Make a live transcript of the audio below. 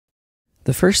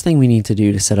The first thing we need to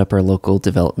do to set up our local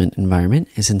development environment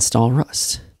is install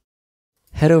Rust.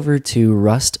 Head over to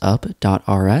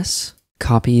rustup.rs,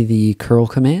 copy the curl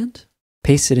command,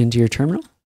 paste it into your terminal,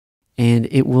 and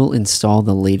it will install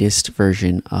the latest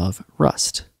version of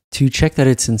Rust. To check that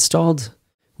it's installed,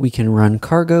 we can run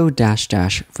cargo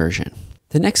 -- version.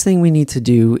 The next thing we need to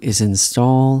do is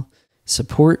install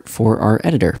support for our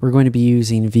editor. We're going to be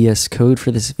using VS Code for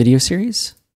this video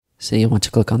series. So you'll want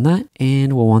to click on that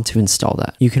and we'll want to install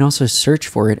that. You can also search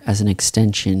for it as an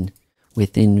extension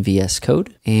within VS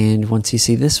Code. And once you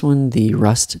see this one, the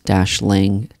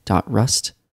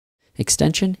rust-lang.rust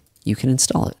extension, you can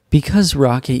install it. Because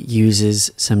Rocket uses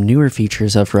some newer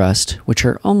features of Rust, which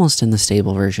are almost in the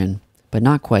stable version, but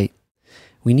not quite,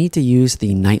 we need to use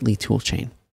the nightly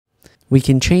toolchain. We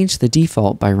can change the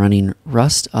default by running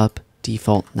rust up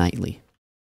default nightly.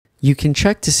 You can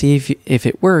check to see if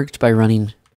it worked by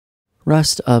running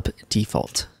rust up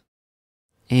default.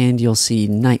 And you'll see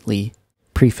nightly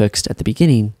prefixed at the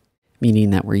beginning,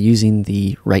 meaning that we're using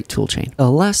the right toolchain.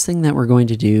 The last thing that we're going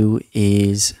to do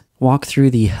is walk through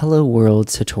the Hello World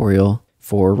tutorial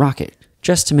for Rocket,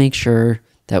 just to make sure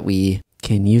that we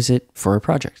can use it for a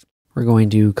project. We're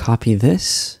going to copy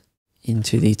this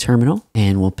into the terminal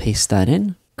and we'll paste that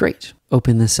in. Great.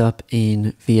 Open this up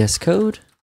in VS Code.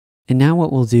 And now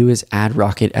what we'll do is add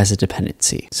Rocket as a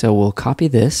dependency. So we'll copy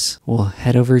this, we'll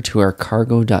head over to our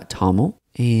cargo.toml,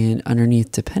 and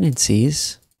underneath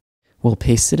dependencies, we'll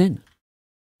paste it in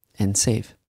and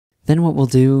save. Then what we'll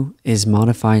do is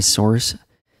modify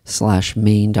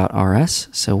source/main.rs.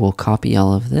 So we'll copy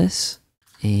all of this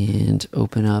and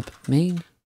open up main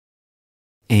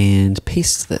and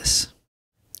paste this.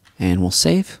 And we'll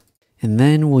save. And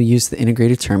then we'll use the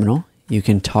integrated terminal. You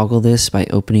can toggle this by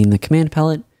opening the command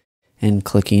palette and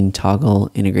clicking toggle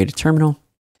integrated terminal.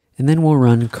 And then we'll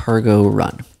run cargo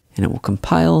run. And it will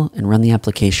compile and run the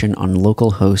application on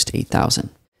localhost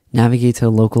 8000. Navigate to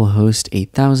localhost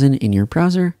 8000 in your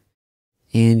browser,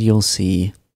 and you'll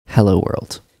see Hello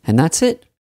World. And that's it.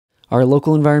 Our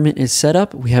local environment is set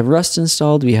up. We have Rust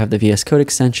installed, we have the VS Code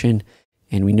extension,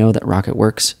 and we know that Rocket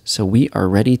works, so we are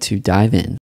ready to dive in.